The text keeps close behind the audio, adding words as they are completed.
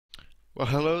Well,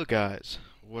 hello guys.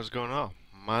 What's going on?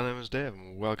 My name is Dave,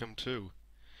 and welcome to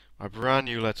my brand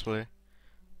new Let's Play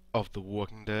of The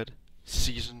Walking Dead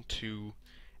Season 2,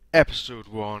 Episode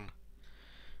 1.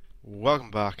 Welcome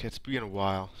back. It's been a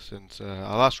while since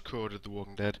I last recorded The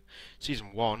Walking Dead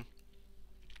Season 1.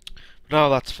 But now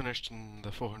that's finished and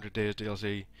the 400 Days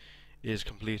DLC is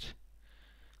complete,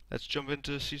 let's jump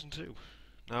into Season 2.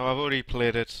 Now, I've already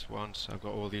played it once, I've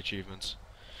got all the achievements,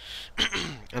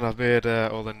 and I've made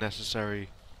all the necessary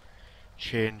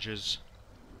changes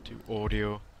to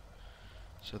audio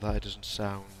so that it doesn't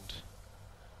sound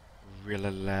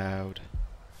really loud,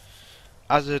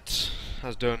 as it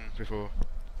has done before.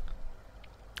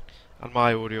 And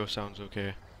my audio sounds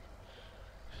okay.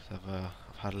 I've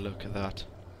had a look at that,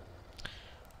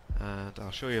 and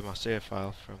I'll show you my save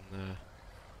file from the.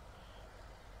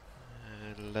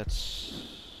 Let's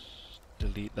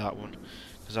delete that one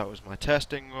because that was my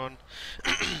testing one.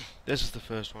 This is the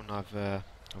first one I've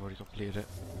already completed it.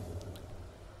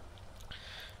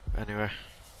 Anyway,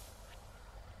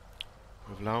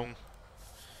 move along.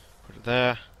 Put it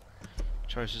there.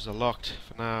 Choices are locked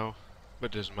for now,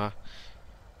 but it doesn't matter.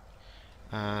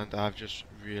 And I've just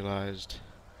realised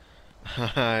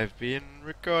I've been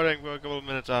recording for a couple of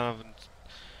minutes and I haven't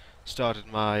started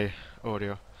my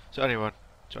audio. So anyway,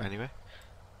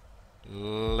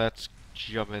 let's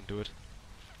jump into it.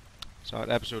 So at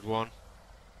episode 1,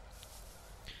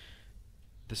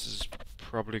 this is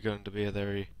probably going to be a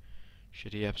very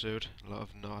shitty episode.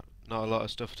 Not a lot of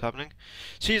stuff happening.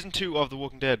 Season 2 of The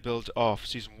Walking Dead builds off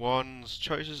Season 1's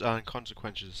choices and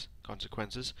consequences.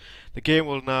 The game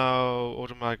will now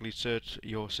automatically search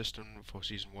your system for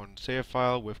Season 1 save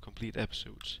file with complete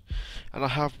episodes. And I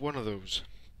have one of those.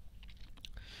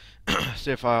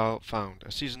 Save file found.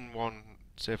 A Season 1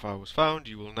 save file was found.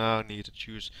 You will now need to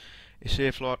choose a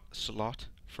save slot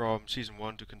from Season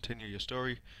 1 to continue your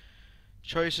story.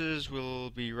 Choices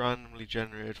will be randomly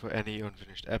generated for any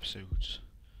unfinished episodes.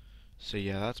 So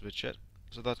yeah, that's a bit shit.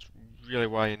 So that's really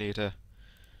why you need to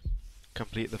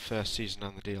complete the first season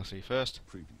and the DLC first.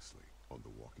 Previously on The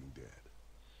Walking Dead.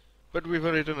 But we've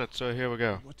already done it, so here we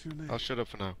go. What's your name? I'll shut up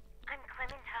for now. I'm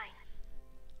Clementine.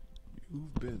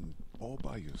 You've been all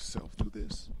by yourself through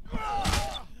this?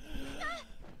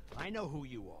 I know who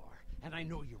you are, and I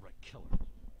know you're a killer.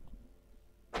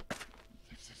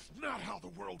 This is not how the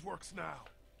world works now.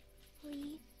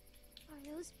 Lee,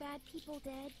 are those bad people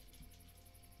dead?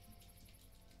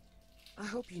 I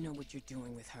hope you know what you're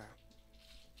doing with her.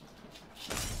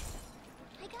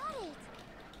 I got it!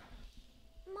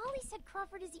 Molly said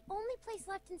Crawford is the only place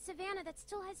left in Savannah that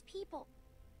still has people.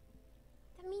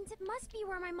 That means it must be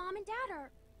where my mom and dad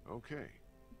are. Okay,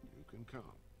 you can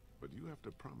come, but you have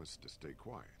to promise to stay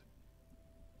quiet.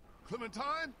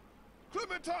 Clementine?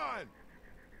 Clementine!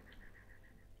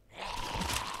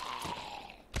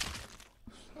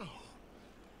 Oh,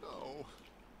 no.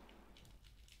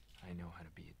 I know how to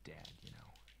be a dad, you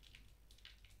know.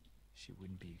 She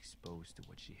wouldn't be exposed to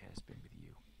what she has been with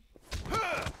you.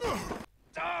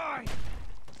 Die!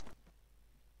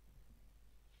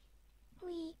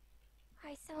 Lee,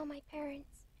 I saw my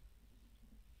parents.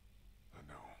 I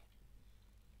know.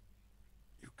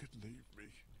 You could leave me.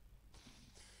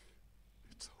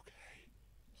 It's okay.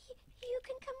 You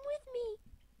can come with me.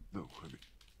 No, honey,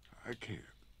 I can't.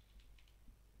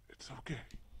 It's okay.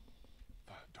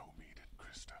 I don't mean it,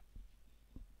 Krista.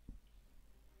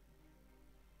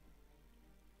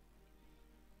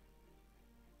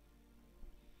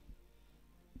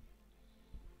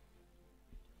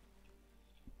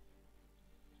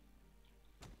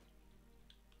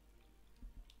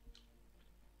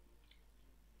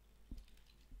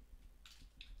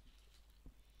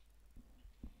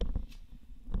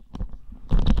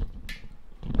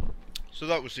 So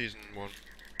that was season 1.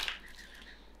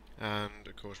 And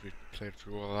of course we played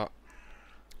through all that.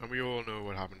 And we all know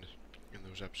what happened in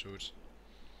those episodes.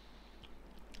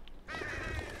 So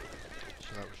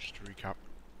that was just a recap.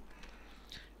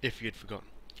 If you'd forgotten.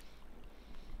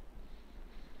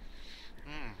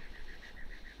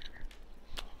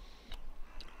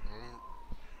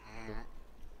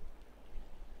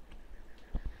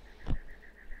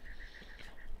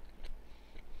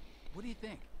 What do you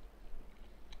think?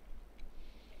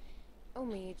 Oh,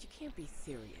 Mage, you can't be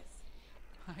serious.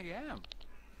 I am.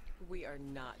 We are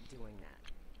not doing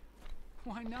that.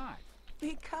 Why not?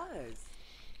 Because.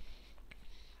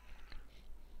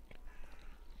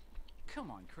 Come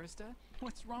on, Krista.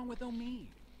 What's wrong with Omid?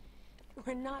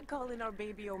 We're not calling our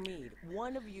baby Omid.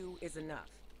 One of you is enough.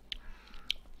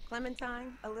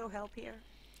 Clementine, a little help here?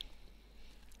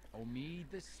 Omid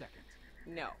the second.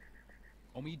 No.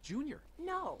 Omid Jr.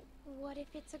 No. What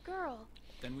if it's a girl?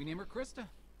 Then we name her Krista.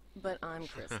 But I'm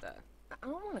Krista. I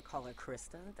don't want to call her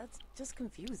Krista. That's just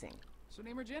confusing. So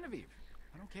name her Genevieve.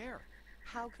 I don't care.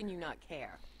 How can you not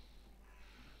care?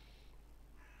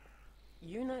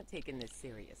 You're not taking this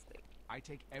seriously. I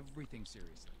take everything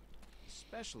seriously,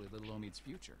 especially little Omid's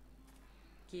future.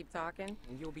 Keep talking,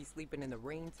 and you'll be sleeping in the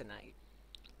rain tonight.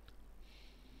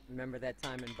 Remember that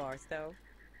time in Barstow?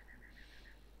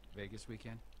 Vegas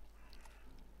weekend.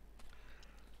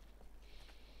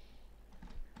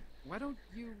 Why don't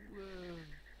you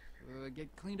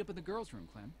get cleaned up in the girls' room,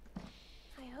 Clem?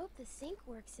 I hope the sink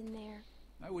works in there.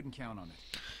 I wouldn't count on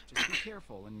it. Just be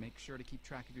careful and make sure to keep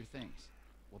track of your things.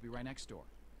 We'll be right next door.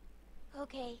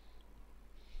 Okay.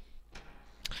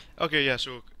 Okay, yeah,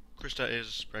 so Krista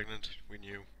is pregnant, we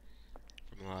knew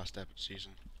from the last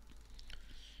season.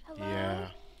 Hello? Yeah.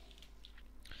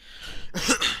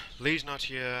 Lee's not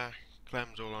here,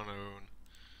 Clem's all on her own.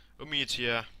 Omid's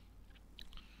here.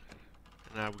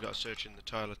 And now we've got to search in the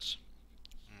toilets.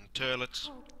 And toilets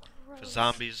Oh, for gross.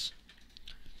 zombies.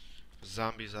 For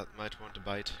zombies that might want to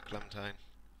bite Clementine.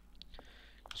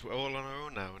 Because we're all on our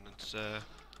own now, and it's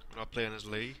we're not playing as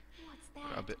Lee. What's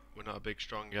that? We're not a big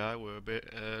strong guy. We're a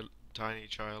bit tiny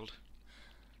child.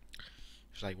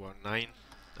 She's like what, 9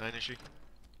 is she?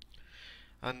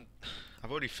 And I've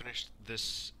already finished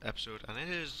this episode, and it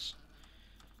is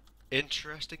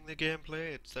interesting. The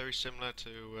gameplay. It's very similar to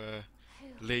Phew.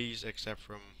 Lee's, except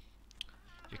from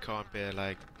you can't be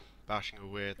like bashing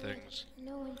away at Good. things.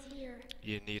 No one's here.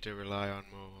 You need to rely on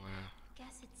more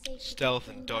Guess it's safe to stealth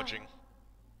keep and them dodging.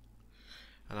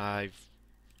 And I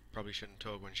probably shouldn't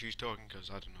talk when she's talking because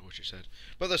I don't know what she said.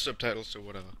 But there's subtitles, so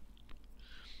whatever.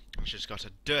 And she's got a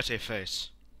dirty face.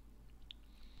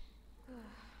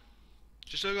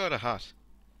 She's still got a hat.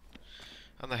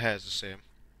 And the hair's the same.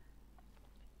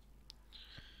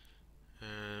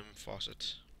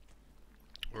 Faucet.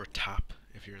 Or a tap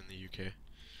if you're in the UK.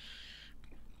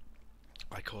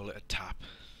 I call it a tap.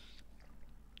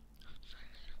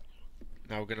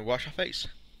 Now we're going to wash our face.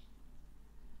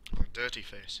 Or a dirty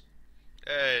face.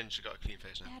 And she's got a clean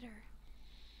face now. Better.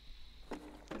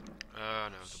 Oh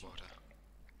no, the water.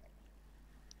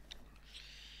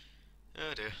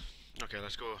 Oh dear. Okay,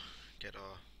 let's go get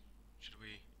our... Should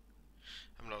we...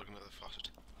 I'm not looking at the faucet.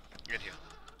 Get here.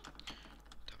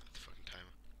 Damn it, the fucking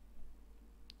timer.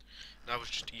 And I was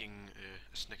just eating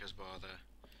a Snickers bar there.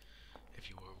 If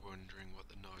you were wondering what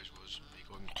the noise was, me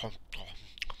going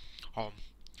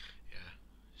yeah,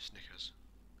 Snickers.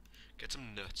 Get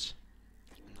some nuts,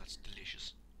 and that's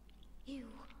delicious. Ew.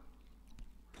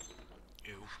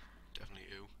 Ew, definitely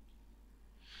ew.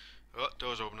 Oh,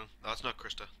 door's opening. That's not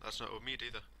Krista. That's not Omid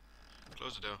either.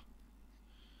 Close the door.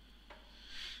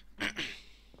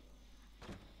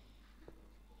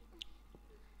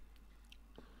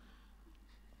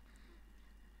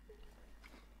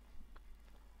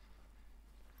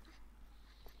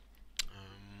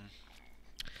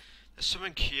 There's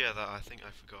something here that I think I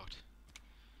forgot.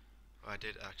 I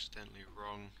did accidentally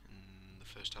wrong in the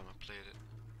first time I played it.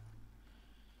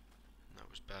 And that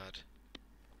was bad.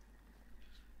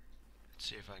 Let's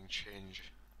see if I can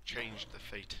change the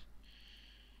fate.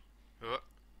 Oh.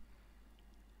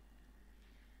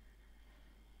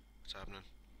 What's happening?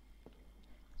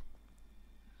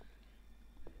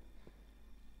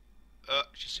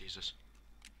 She sees us.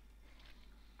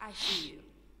 I see you.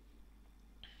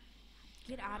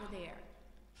 Get out of there.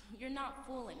 You're not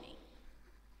fooling me.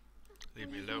 Leave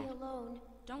me Leave alone. me alone.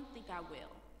 Don't think I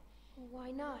will.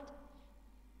 Why not?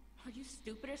 Are you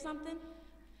stupid or something?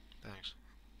 Thanks.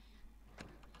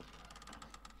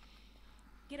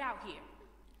 Get out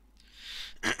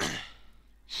here.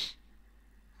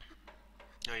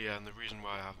 Oh yeah, and the reason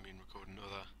why I haven't been recording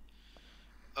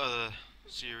other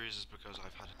series is because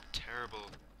I've had a terrible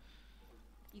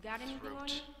You got anything on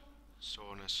you? throat,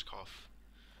 soreness, cough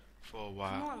for a Come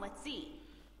while. on, let's see.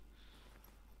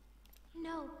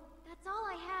 No, that's all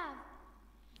I have.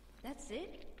 That's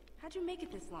it? How'd you make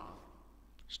it this long?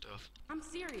 Stuff. I'm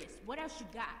serious. What else you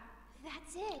got?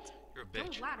 That's it. You're a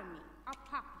Don't bitch. lie to me. I'll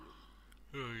pop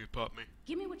you. Oh, you popped me.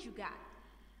 Give me what you got.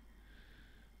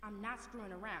 I'm not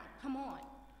screwing around. Come on.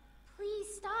 Please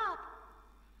stop.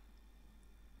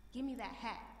 Give me that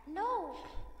hat. No.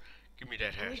 Give me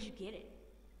that hat. Where'd you get it?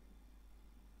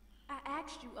 I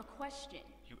asked you a question.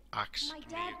 You asked My me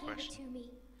dad a gave it question. to me.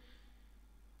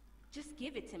 Just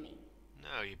give it to me.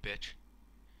 No, you bitch.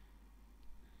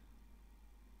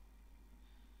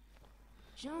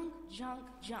 Junk, junk,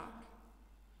 junk.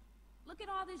 Look at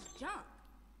all this junk.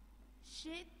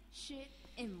 Shit, shit,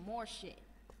 and more shit.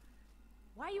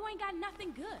 Why you ain't got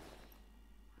nothing good?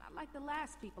 Not like the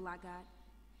last people I got.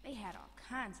 They had all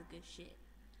kinds of good shit.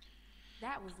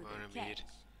 That was the Wanna good meet? catch.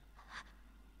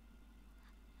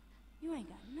 ain't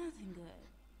got nothing good.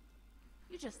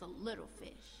 You just a little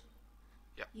fish.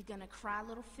 Yep. You gonna cry,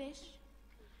 little fish?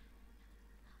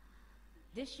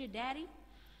 This your daddy?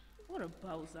 What a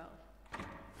bozo.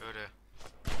 Oh dear.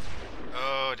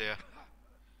 Oh dear.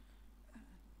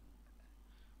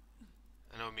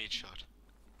 An meat shot.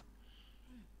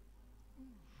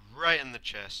 Right in the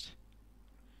chest.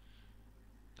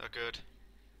 Not good.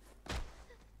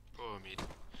 Poor Omid.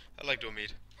 I liked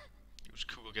Omid. He was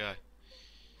a cool guy.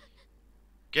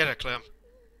 Get it, Clem.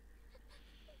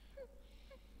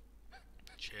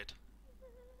 Shit.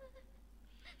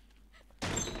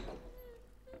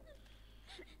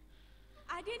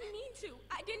 I didn't mean to.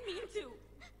 I didn't mean to.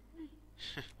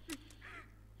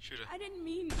 Shoulda. I didn't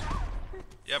mean.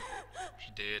 Yep.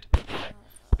 She did.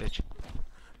 Bitch.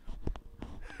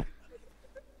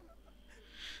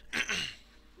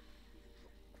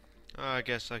 Oh, I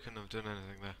guess I couldn't have done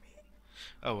anything there.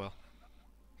 Oh well.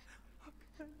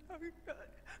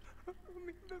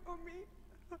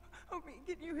 Homie,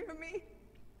 can you hear me?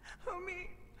 Homie.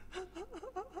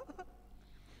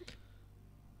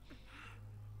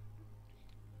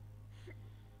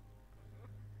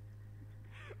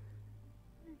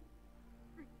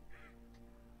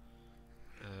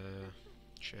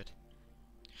 Shit.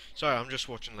 Sorry, I'm just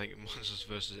watching like Monsters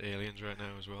vs. Aliens right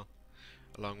now as well,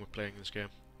 along with playing this game.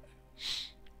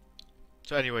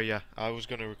 So anyway, yeah, I was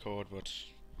gonna record, but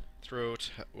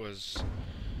Throat was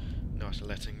not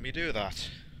letting me do that,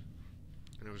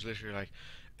 and it was literally like,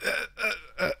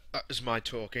 that was my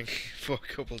talking for a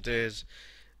couple of days,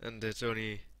 and it's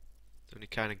only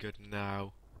kind of good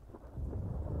now.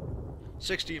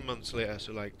 16 months later,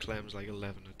 so like Clem's like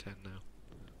 11 or 10 now.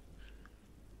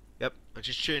 Yep, and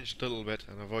she's changed a little bit,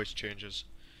 and her voice changes.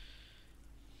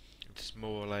 It's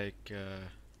more like an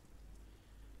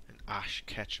Ash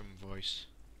Ketchum voice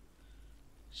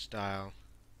style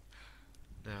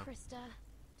now. Krista,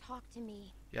 talk to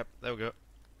me. Yep, there we go.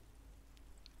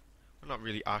 Well, not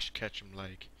really Ash Ketchum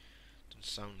like. Doesn't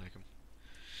sound like him.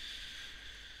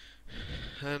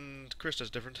 And Krista's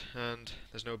different, and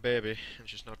there's no baby, and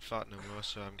she's not fat no more,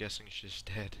 so I'm guessing she's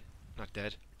dead. Not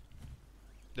dead.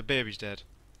 The baby's dead.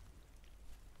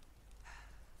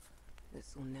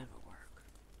 This will never work.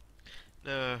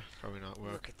 No, probably not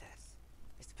work. Look at this.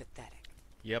 It's pathetic.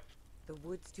 Yep. The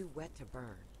wood's too wet to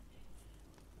burn.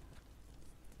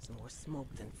 It's more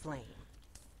smoke than flame.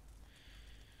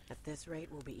 At this rate,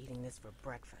 we'll be eating this for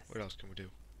breakfast. What else can we do?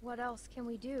 What else can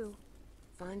we do?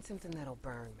 Find something that'll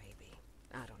burn, maybe.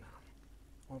 I don't know.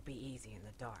 Won't be easy in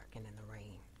the dark and in the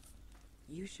rain.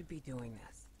 You should be doing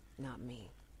this, not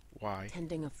me. Why?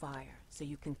 Tending a fire so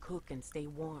you can cook and stay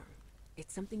warm.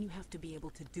 It's something you have to be able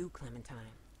to do, Clementine.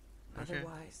 Okay.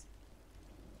 Otherwise...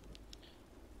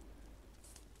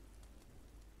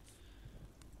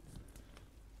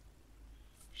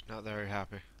 She's not very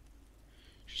happy.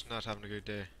 She's not having a good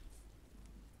day.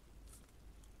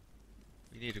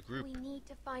 We need a group. We need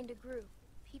to find a group.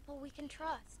 People we can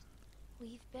trust.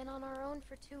 We've been on our own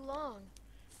for too long.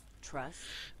 Trust?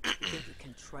 You think you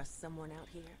can trust someone out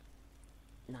here?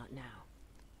 Not now.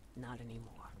 Not anymore.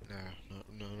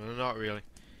 No, not really.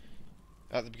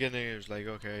 At the beginning it was like,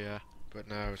 okay, yeah. But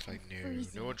now it's like, no,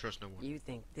 Freezing. no one trusts no one. You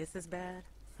think this is bad?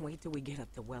 Wait till we get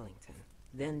up to Wellington.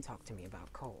 Then talk to me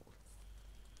about cold.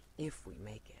 If we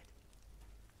make it.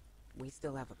 We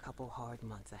still have a couple hard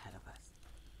months ahead of us.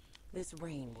 This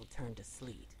rain will turn to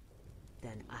sleet.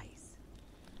 Then ice.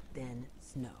 Then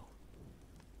snow.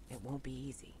 It won't be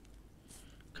easy.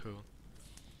 Cool.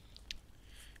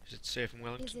 Is it safe in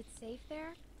Wellington? Is it safe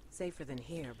there? Safer than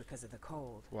here because of the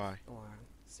cold. Why? Or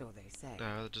so they say.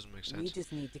 No, that doesn't make sense. We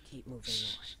just need to keep moving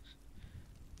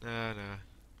north. No.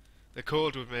 The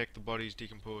cold would make the bodies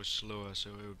decompose slower,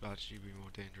 so it would actually be more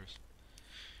dangerous.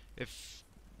 If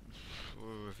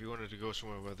you wanted to go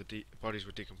somewhere where the bodies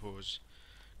would decompose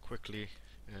quickly,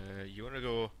 you want to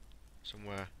go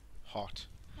somewhere hot,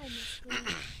 I miss Lee.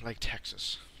 like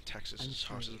Texas. Texas I'm is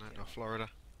hot, sure isn't you it? do. Or Florida.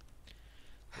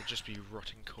 There'll just be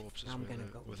rotting corpses I'm gonna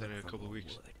go within look a for couple of more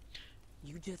weeks. wood.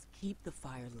 You just keep the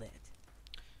fire lit.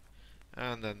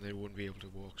 And then they wouldn't be able to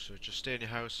walk, so just stay in your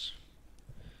house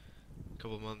a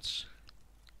couple of months,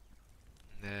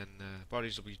 and then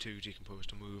bodies will be too decomposed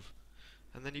to move,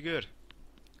 and then you're good.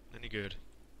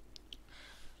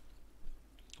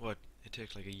 What? It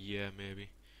takes like a year maybe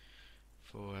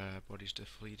for bodies to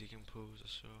fully decompose or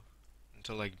so,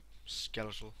 until like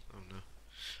skeletal. I don't know.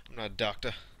 I'm not a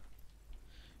doctor.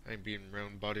 I ain't been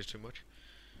around bodies too much.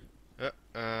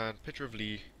 And picture of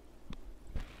Lee.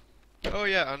 Oh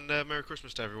yeah, and Merry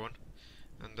Christmas to everyone.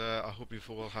 And I hope you've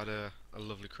all had a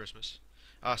lovely Christmas.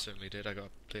 I certainly did. I got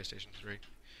a PlayStation 3.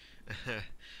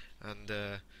 And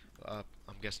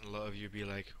I'm guessing a lot of you be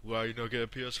like, why you not get a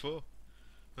PS4?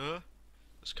 Huh?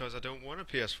 It's because I don't want a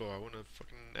PS4, I want a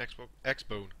fucking Xbone.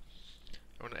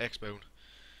 I want an Xbone.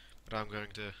 But I'm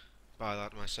going to buy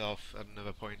that myself at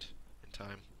another point in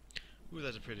time. Ooh,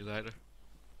 that's a pretty lighter.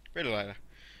 Pretty lighter.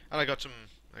 And I got a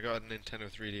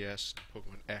Nintendo 3DS,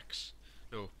 Pokemon X,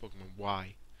 no, Pokemon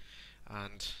Y.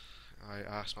 And I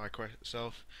asked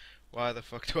myself, why the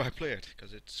fuck do I play it?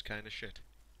 Because it's kind of shit.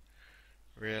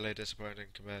 Really disappointing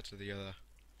compared to the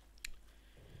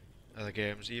other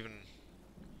games. Even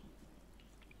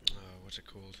what's it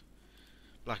called?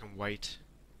 Black and White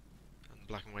and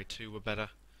Black and White 2 were better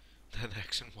than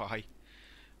X and Y.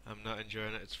 I'm not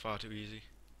enjoying it. It's far too easy.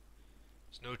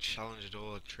 There's no challenge at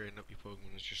all at training up your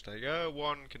Pokemon. It's just like, oh,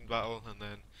 one can battle and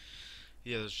then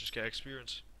the others just get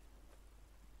experience.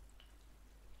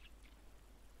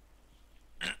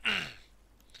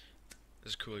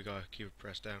 This is cool. You gotta keep it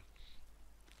pressed down.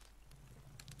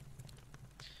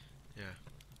 Yeah.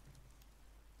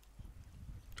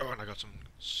 Oh, and I got some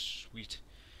sweet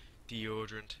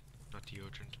deodorant. Not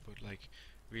deodorant, but like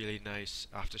really nice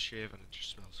aftershave, and it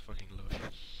just smells fucking lovely.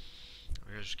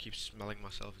 I just keep smelling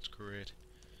myself, it's great.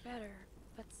 Better,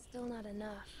 but still not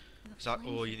enough. The Is that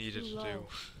all flames you are needed too to low. do?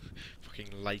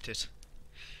 Fucking light it.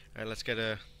 Alright, let's get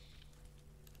a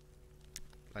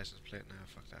license plate now,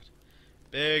 fuck that.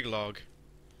 Big log.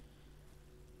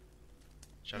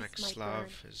 Janek This might Slav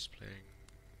burn. is playing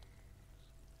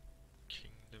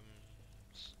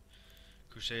Kingdoms.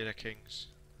 Crusader Kings,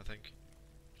 I think.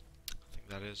 I think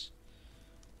that is.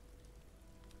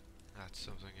 That's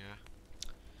something, yeah.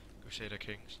 Crusader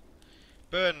Kings.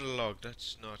 Burn log,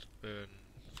 that's not burn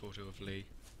photo of Lee.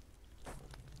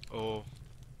 Or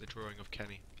the drawing of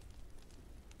Kenny.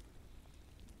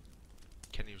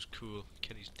 Kenny was cool.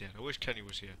 Kenny's dead. I wish Kenny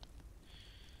was here.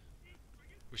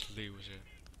 Wish Lee was here.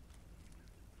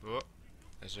 Oh,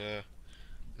 there's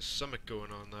something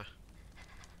going on there.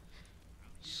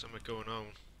 Something going on.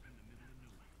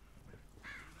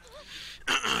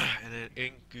 And it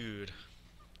ain't good.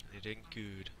 It ain't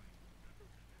good.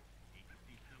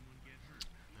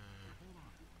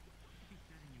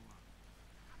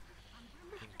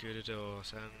 Ain't good at all.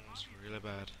 Sounds really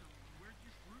bad.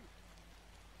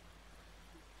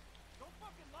 Don't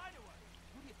fucking lie to us.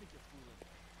 Who do you think you're fooling?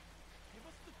 Give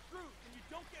us the truth and you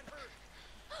don't get hurt.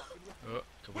 Oh,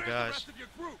 couple Where's the guys. rest of your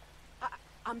group?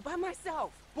 I'm by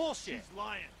myself. Bullshit. She's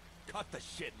lying. Cut the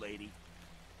shit, lady.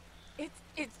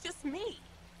 It's just me.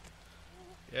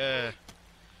 Yeah,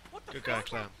 What the good guy, fuck?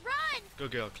 Clem. Run!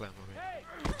 Good girl, Clem. I mean.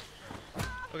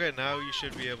 Hey! Okay, now you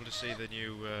should be able to see the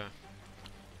new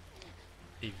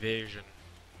evasion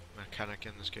mechanic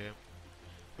in this game,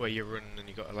 where you're running and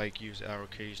you got to like use arrow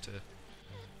keys to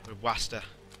with WASD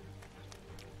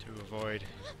to avoid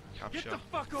Get capture. the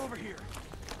fuck over here!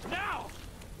 Now!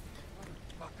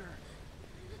 Motherfucker.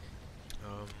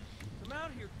 Come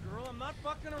out here, girl. I'm not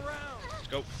fucking around. Let's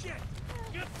go. Shit!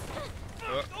 Get the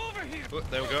fuck over here! Oh,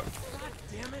 there we go. God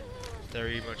damn it!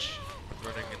 Very much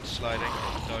running and sliding,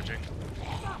 dodging.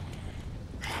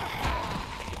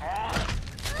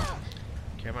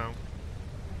 Come on.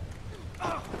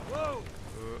 Whoa!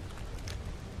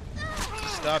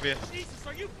 Stab you. Jesus,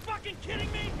 are you fucking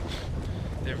kidding me?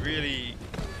 They really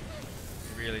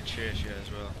chase you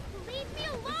as well. Leave me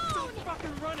Still alone!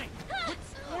 fucking running! Quit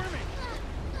squirming!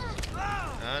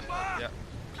 And yeah,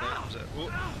 Clem's it.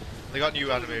 Oh, they got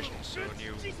new animations, so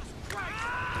new Jesus Christ!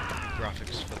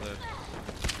 graphics for the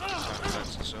sound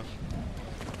effects and stuff,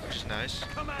 which is nice.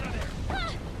 Come out of there!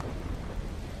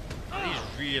 He's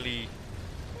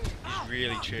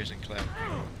really chasing Clem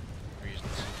for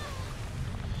reasons.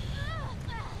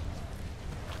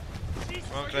 Jesus,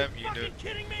 Come on, are Clem, you you can do fucking it.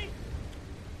 kidding me?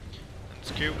 And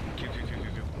it's cute.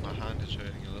 My hand is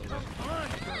hurting a little bit. Come on,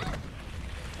 girl.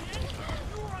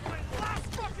 You are on my last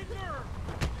fucking nerve!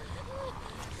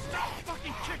 Stop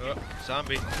fucking kicking! Oh,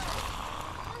 zombie.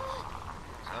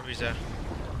 Zombie's there.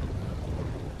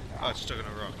 Oh, it's stuck in a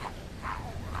rock.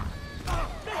 Oh,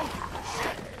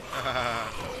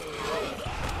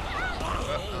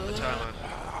 on the timer.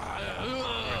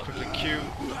 Yeah, quickly Q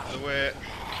to win.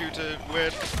 Q to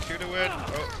win. Q to win.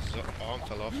 Oh, his arm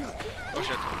fell off. Oh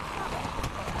shit.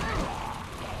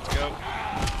 Let's go.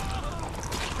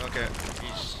 Okay,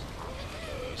 he's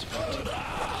fucked. Some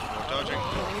more dodging.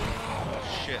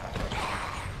 Oh shit.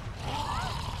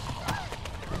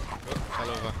 Oh, fell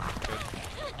over. Good.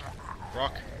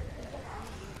 Rock.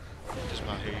 Doesn't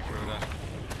matter who you throw that.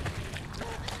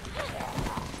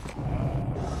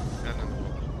 And then the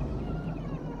water.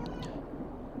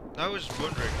 I was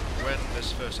wondering when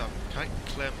this first happened. Can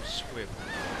Clem swim?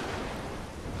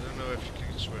 I don't know if you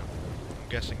can swim. I'm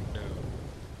guessing no.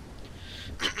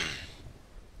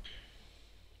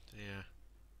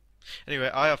 Anyway,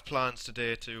 I have plans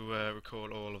today to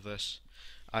record all of this.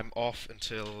 I'm off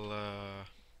until the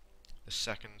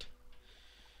 2nd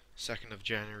of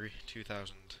January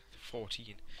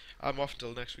 2014. I'm off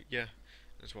until next week, yeah.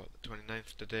 It's what, the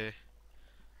 29th today?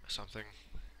 Or something.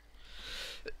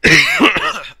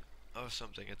 Or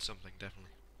something, it's something,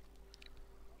 definitely.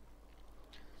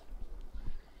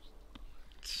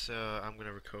 So, I'm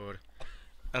gonna record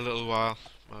a little while.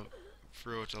 My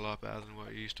throat's a lot better than what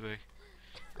it used to be.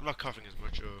 I'm not coughing as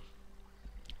much, or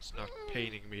it's not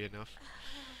paining me enough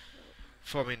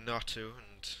for me not to,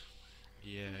 and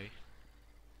yay.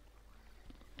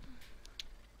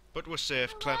 But we're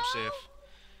safe, Clem's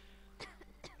safe.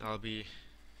 I'll be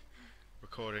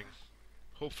recording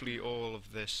hopefully all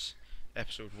of this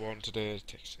episode 1 today.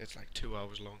 It's like 2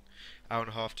 hours long. Hour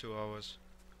and a half, 2 hours.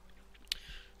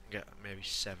 Get maybe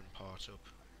 7 parts up.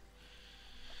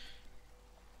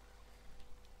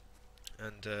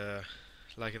 And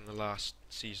like in the last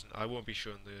season, I won't be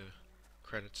showing the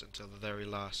credits until the very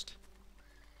last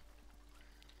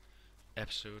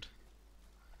episode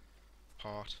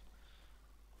part.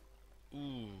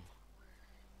 Ooh,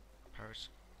 Pirates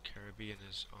Caribbean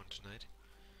is on tonight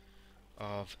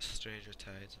of Stranger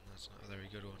Tides, and that's not a very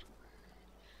good one.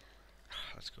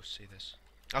 Let's go see this.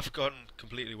 I've forgotten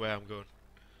completely where I'm going.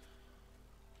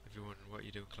 If you're wondering what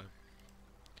you do, Clem.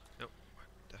 Nope, what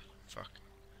the fuck?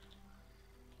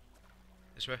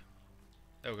 This way?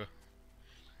 There we go.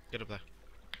 Get up there.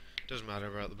 Doesn't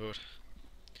matter, we're out the boat.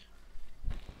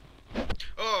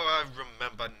 Oh, I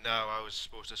remember now. I was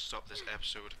supposed to stop this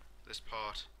episode. This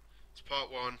part. It's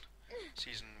part 1,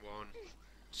 season 1,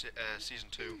 season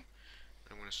 2.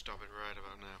 I'm going to stop it right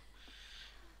about now.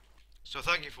 So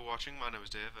thank you for watching. My name is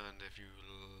Dave, and if you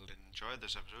enjoyed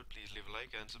this episode, please leave a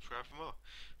like and subscribe for more.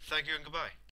 Thank you and goodbye.